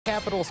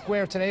Capitol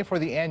Square today for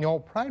the annual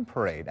Pride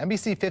Parade.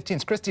 NBC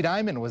 15's Christy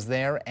Diamond was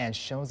there and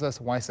shows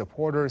us why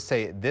supporters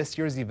say this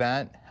year's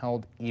event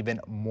held even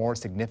more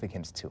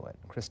significance to it.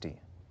 Christy.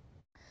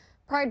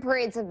 Pride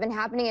parades have been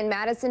happening in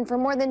Madison for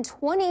more than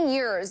 20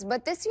 years,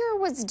 but this year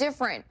was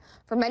different.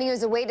 For many, it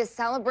was a way to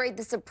celebrate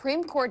the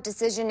Supreme Court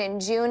decision in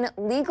June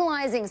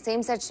legalizing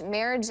same-sex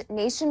marriage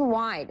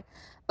nationwide.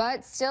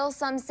 But still,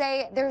 some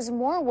say there's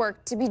more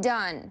work to be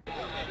done.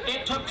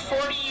 It took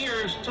 40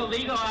 years to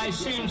legalize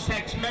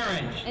same-sex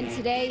marriage. And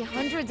today,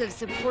 hundreds of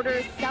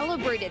supporters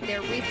celebrated their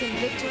recent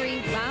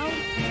victory loud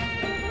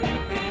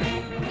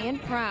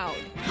and proud.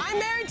 I'm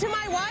married to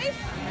my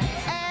wife,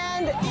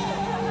 and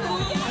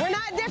we're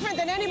not different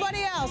than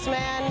anybody else,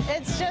 man.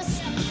 It's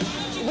just,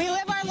 we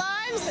live our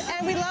lives,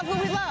 and we love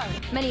who we love.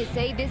 Many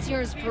say this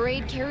year's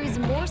parade carries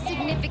more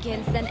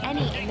significance than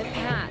any in the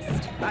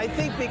past. I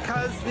think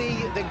because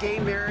the gay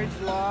marriage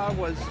law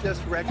was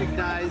just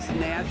recognized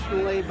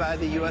nationally by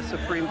the U.S.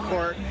 Supreme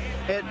Court,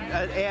 it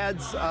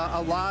adds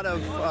a lot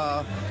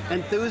of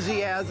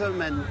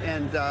enthusiasm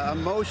and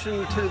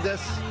emotion to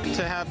this.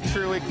 To have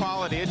true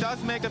equality, it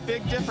does make a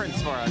big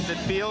difference for us. It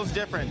feels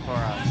different for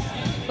us.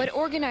 But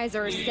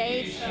organizers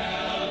say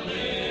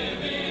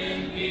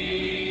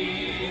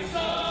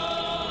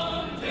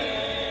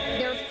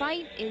their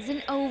fight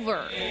isn't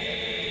over.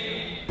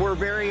 We're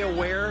very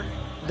aware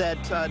that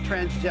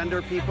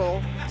transgender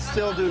people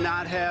still do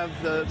not have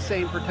the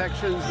same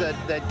protections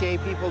that gay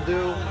people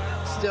do,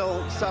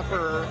 still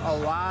suffer a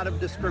lot of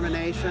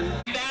discrimination.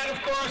 That,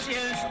 of course,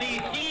 is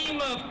the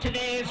theme of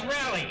today's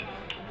rally,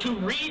 to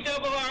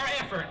redouble our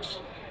efforts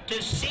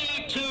to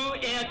see to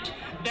it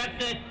that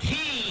the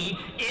T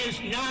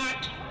is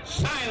not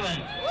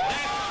silent.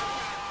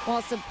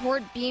 While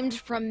support beamed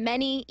from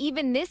many,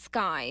 even this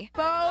guy.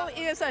 Bo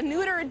is a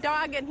neutered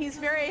dog, and he's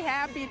very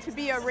happy to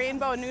be a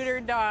rainbow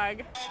neutered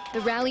dog.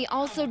 The rally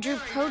also drew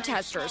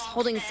protesters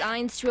holding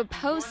signs to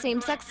oppose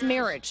same-sex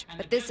marriage,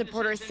 but this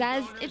supporter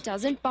says it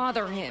doesn't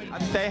bother him.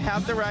 They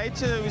have the right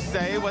to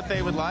say what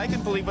they would like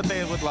and believe what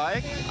they would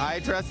like. I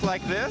dress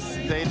like this,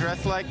 they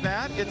dress like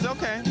that. It's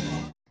okay.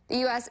 The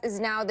U.S. is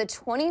now the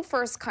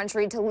 21st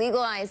country to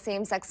legalize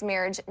same-sex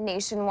marriage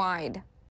nationwide.